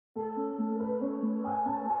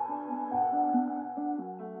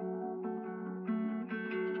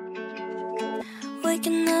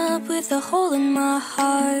waking up with a hole in my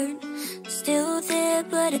heart. Still there,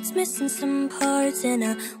 but it's missing some parts. And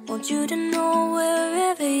I want you to know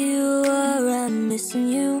wherever you are, I'm missing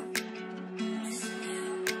you.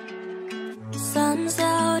 Sun's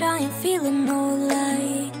out, I ain't feeling no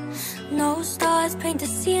light. No stars paint the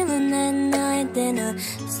ceiling at night. Then I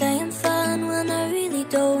say I'm fine when I really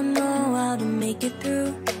don't know how to make it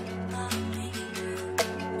through.